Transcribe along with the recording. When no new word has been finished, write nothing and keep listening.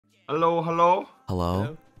Hello, hello.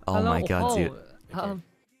 Hello? Oh Hello? my god, dude.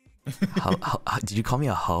 Did you call me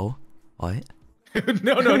a hoe? What?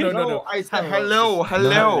 No. I said hello,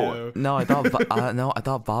 hello. No, I thought no, I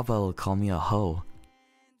thought baabel called me a hoe.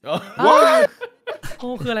 What? โอ้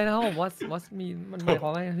คืออะไรนะครับผม what's mean มันหมายควา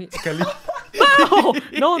มว่าไงพี่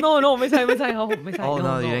no ไม่ใช่ครับผมไม่ใช่ Oh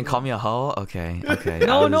no, you didn't call me a hoe? Okay.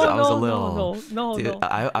 No, I was a little. no. Dude,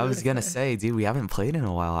 I was gonna say, dude, we haven't played in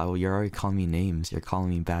a while. You're already calling me names. You're calling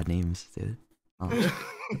me bad names, dude. Oh.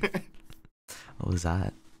 What was that?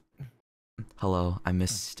 Hello, I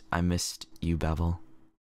missed you, baabel.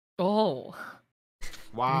 โอ้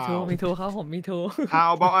Wow. me too ครับผม me too How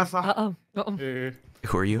about us?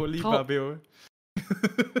 Who are you? Holy baabel.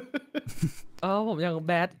 ผมยัง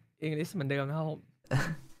bad English เหมือนเดิมนะครับผม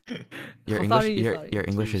Your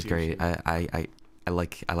English is great. I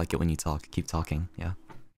like it when you talk. Keep talking. Yeah.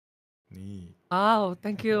 นี่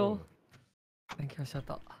thank you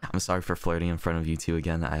Shoto I'm sorry for flirting in front of you two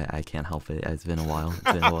again. I can't help it. It's been a while.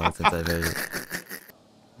 It's been a while since I've heard it.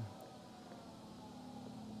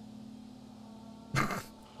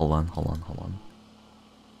 Hold on.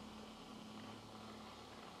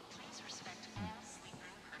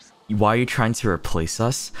 Why are you trying to replace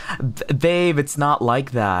us? Babe, it's not like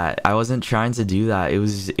that. I wasn't trying to do that.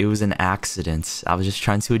 It was an accident. I was just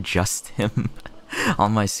trying to adjust him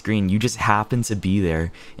on my screen. You just happened to be there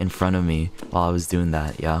in front of me while I was doing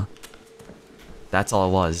that, yeah? That's all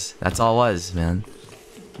it was. That's all it was, man.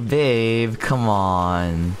 Babe, come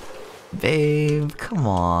on. Babe, come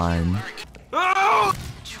on.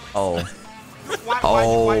 Oh.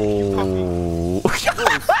 Why did you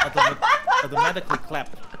automatically clap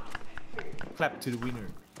to the winner.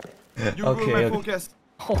 You ruined my focus.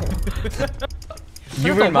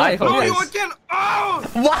 You ruined my No, focus. you again. Oh!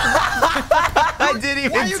 What? I didn't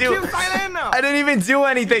even silent? I didn't even do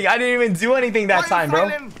anything. I didn't even do anything that time, bro.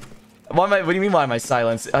 What do you mean why am I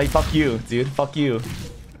silent? Fuck you, dude. Fuck you.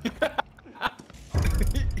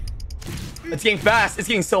 It's getting fast. It's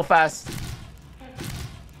getting so fast.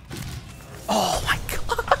 Oh my god.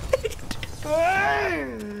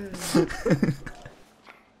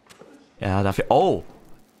 Yeah, that feel.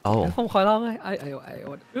 Oh. ผมขอร้องเลยอะ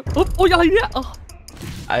ไรเนี่ย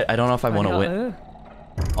I don't know if I want to win.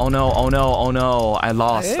 Oh no, I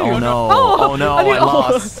lost. Oh no, I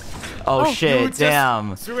lost. Oh shit, damn.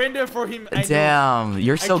 Surrender for him. Damn,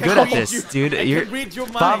 you're so good at this, dude.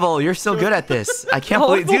 Baabel, you're so good at this. I can't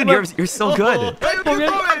believe, dude, you're so good.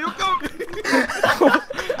 You go.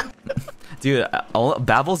 Dude,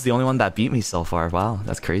 baabel's the only one that beat me so far. Wow,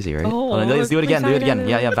 that's crazy, right? Let's do it again.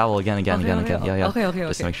 Yeah, baabel again. Yeah. Okay.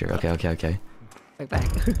 Just to make sure. Okay. back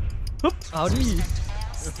เอาดิ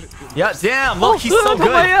Yeah, damn, look, he's so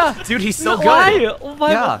good. Dude, he's so good.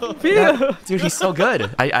 Yeah. Dude, he's so good.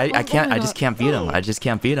 I just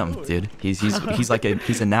can't beat him. Dude.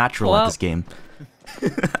 He's a natural at this game.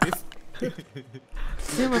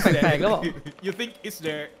 นี่มันแปลกๆก็บอก You think is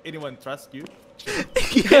there anyone trust you?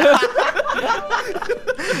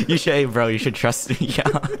 You should, hey, bro, you should trust me. Yeah.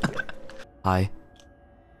 Hi.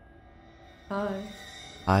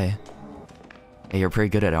 Hey, you're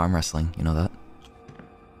pretty good at arm wrestling. You know that?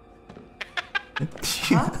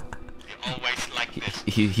 Always like this.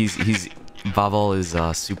 He's baabel is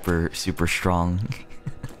super strong.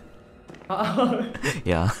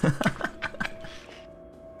 Yeah.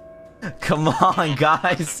 Come on,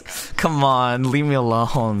 guys. Come on, leave me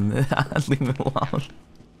alone. Leave me alone.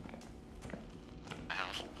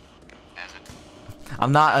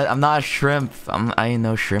 I'm not a shrimp. I ain't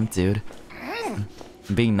no shrimp, dude.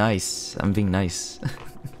 I'm being nice.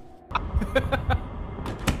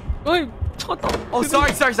เฮ้ย Shoto Oh,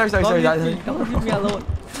 sorry. Leave me alone.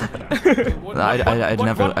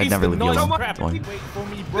 I'd never leave you alone. Don't worry. Wait for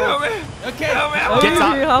me, bro. Okay. Get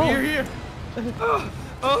up. Here.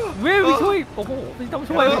 พี่ช่วยโอ้โหพี่ต้อง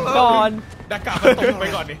ช่วยผมก่อน หน้ากากมันตกไป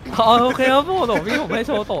ก่อนดิ โอเคครับผมพี่ผมให้โ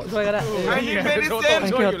ชโตะช่วยก็ได้ โชโตะ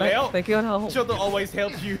ช่วยอยู่แล้ว Thank you ครับผม Shoto always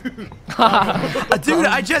help you. Dude,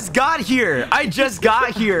 I just got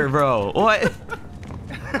here, bro. What?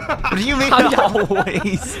 What do you mean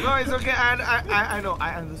always? No, it's okay. I know. I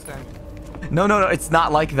understand. No, it's not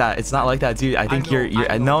like that. Dude. I think you're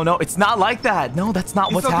no, it's not like that. No, that's not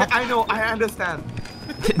what's happening. I know. I understand.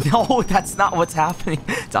 No, that's not what's happening.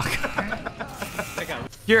 Doc.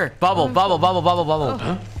 Here, baabel.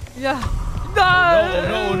 Huh? Yeah.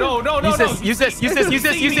 No. Use this. He's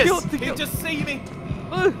just saving.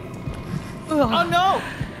 Oh no.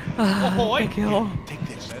 Oh, Thank you. Take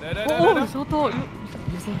this. Oh, Shoto,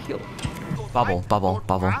 you thank you. Baabel.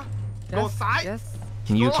 Go side. Yes.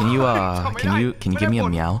 Can you give me a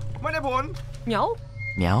meow? ไม่ได้ผล เหมียว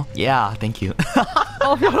Meow? Yeah, thank you. โอ้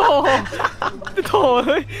พี่โถเ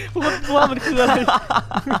ฮ้ยผมว่ามันคืออะไร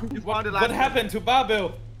You found the What last happened to baabel?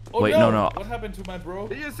 Oh Wait, no. no. What happened to my bro? one.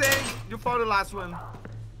 Did you say you found the last one?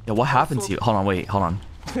 Yeah, what happened to you? Hold on, wait, hold on.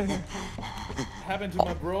 Happened to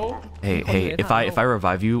my bro? Hey, if I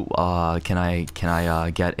revive you, can I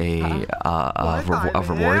get a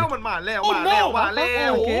reward? มันมาแล้ว Oh มาแล้ว no! มาแล้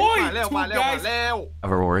ว Oh, มาแล้ว two มาแล้วมา guys. แล้ว A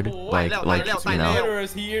reward? Like you know,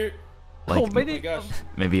 Murderers here. ผมไม่ Oh ได้ my gosh.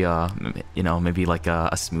 maybe you know, maybe like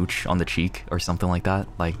a smooch on the cheek or something like that.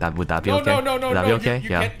 Like that, would that be No, okay? no. Would that be okay?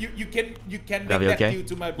 Yeah. You can That'd be make that okay. deal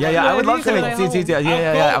to my brother. Yeah, I would love to make.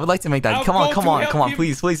 Yeah. I would like to make that. Come on,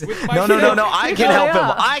 please. No. I can help him.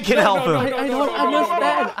 I can help him. I don't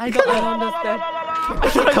understand I don't understand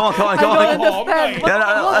Come on. I don't understand No.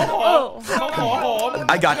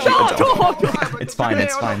 I got you. It's fine.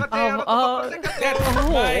 That's my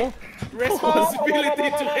responsibility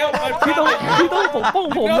to help my พี่ต้อง brother. ปกป้อง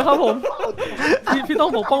ผมนะครับผมพี่ต้อง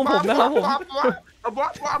ปกป้องผมนะครับผม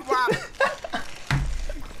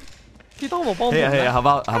พี่ต้องปกป้องผม Hey, นะ how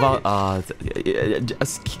about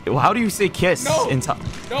how do you say kiss No. in time?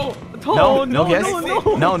 No. No kiss.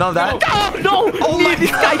 No, that. No!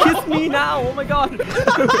 This guy kissed me now! Oh my god!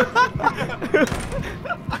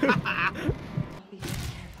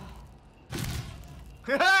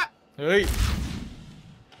 Hey.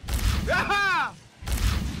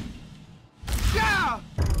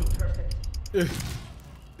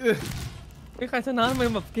 ไม่ใครชนะมัน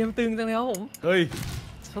แบบเกมตึงจังเลยครับผม Hey.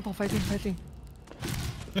 ชอบต่อไฟจริง Shut up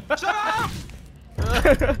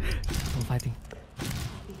ต่อไฟจริง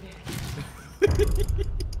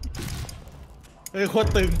เฮ้ยโคตร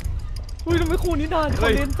ตึง อุ้ยทำไมคู่นี้นานเขา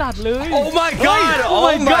เล่นจัดเลย Oh my god! Oh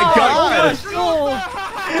my god! Oh,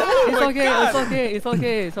 it's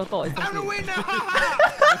okay. Shoto, it's I'm the okay. winner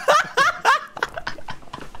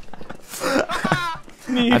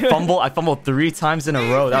I fumbled 3 times in a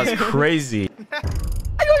row. That was crazy.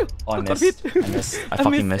 Oh, I missed. I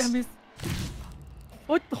fucking missed. โ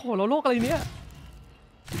อ๊ยโหเราโลกอะไรเนี่ย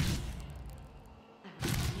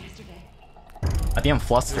I think I'm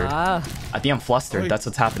flustered. อ่า I think I'm flustered. That's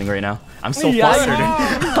what's happening right now. I'm so Yeah, flustered.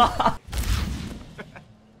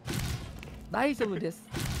 ได้สมุดเดส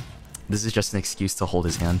This is just an excuse to hold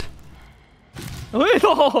his hand. เฮ้ยโถ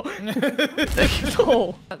โถ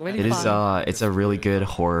It is it's a really good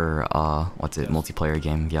horror what's it, multiplayer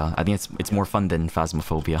game. Yeah, I think it's more fun than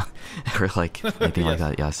Phasmophobia or like anything like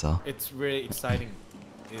that. Yeah, so It's really exciting.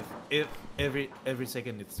 If every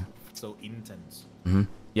second it's so intense.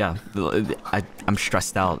 yeah, I'm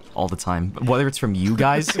stressed out all the time, whether it's from you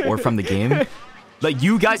guys or from the game. Like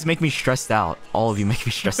you guys make me stressed out. All of you make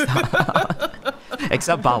me stressed out.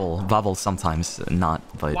 Except Baabel sometimes not,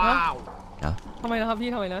 but Wow yeah. ทำไมนะครับพี่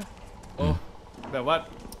ทำไมนะ โอ้แบบว่า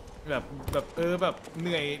แบบเห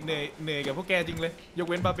นื่อยกับพวกแกจริงเลยยก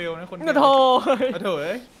เว้นบาเบลนะคน กระโถ โถเ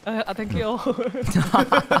อ้ย thank you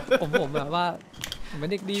ผมแบบว่าผมเป็น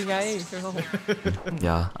เด็กดีไงใช่ไหมครับผม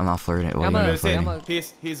Yeah, I'm not flirting. Well, I'm you're a- not flirting. I'm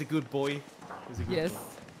a- He's a good boy. yes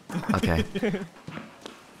Okay.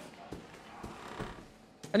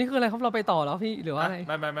 อันนี้คืออะไรครับเราไปต่อแล้วพี่หรือว่าอะไร ไ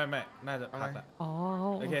ม่น่าจะพักละ อ๋อ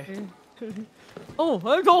โอเค โอ้เ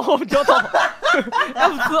ฮ้ยโถโจโตแอ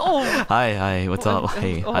มซื้อโอ้ Hi. What's up?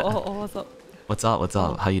 Hey. โอ้ what's up What's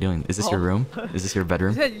up? How you doing? Is this your room? Is this your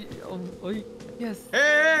bedroom? ใช่โอ้ย yes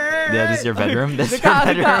Yeah, this is your bedroom. This is ก your ล้า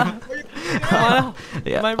bedroom. มาแล้ว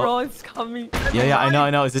Yeah. my Oh, bro is coming yeah. I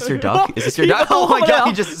know. Is this your duck? Is this your duck? Oh my god!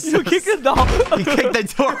 He just you kick the dog he kicked the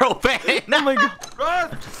door open. oh my god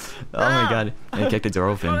Oh my god! He kicked the door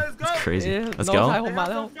open. It's crazy. เอ๊ะ Let's น้องชาย go. ผมมา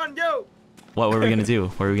แล้ว What are we gonna do?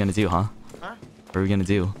 What are we gonna do, huh? Huh? What are we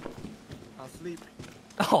gonna do? I'll sleep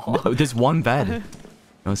อ๋อ Oh, there's one bed.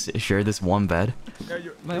 No, share this one bed. Yeah,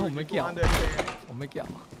 you- ไม่ผมไม่เกี่ยว you understand. ผมไม่เกี่ยว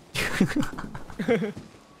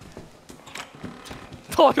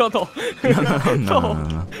โถโถ No.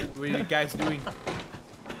 What are you guys doing?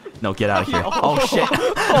 No, get out of here. Oh shit.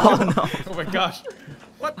 Oh no. Oh my gosh.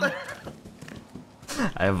 What the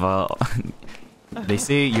I have they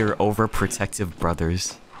say you're overprotective brothers.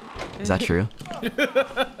 Is that true?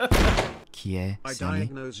 Kie, I Sumi,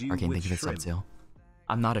 diagnose you Arcane, with thank you for the sub shrimp. too.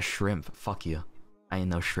 I'm not a shrimp. Fuck you. I ain't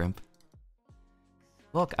no shrimp.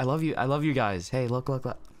 Look, I love you. I love you guys. Hey, look.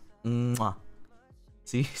 Mwah.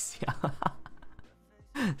 See?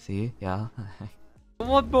 See? Yeah.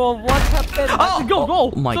 what happened go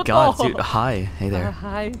Oh my god, dude. Hi. Hey there.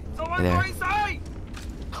 hi Someone Hey there. go inside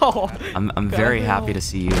oh I'm very happy to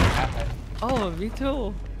see you. oh me too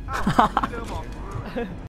เจอหมอ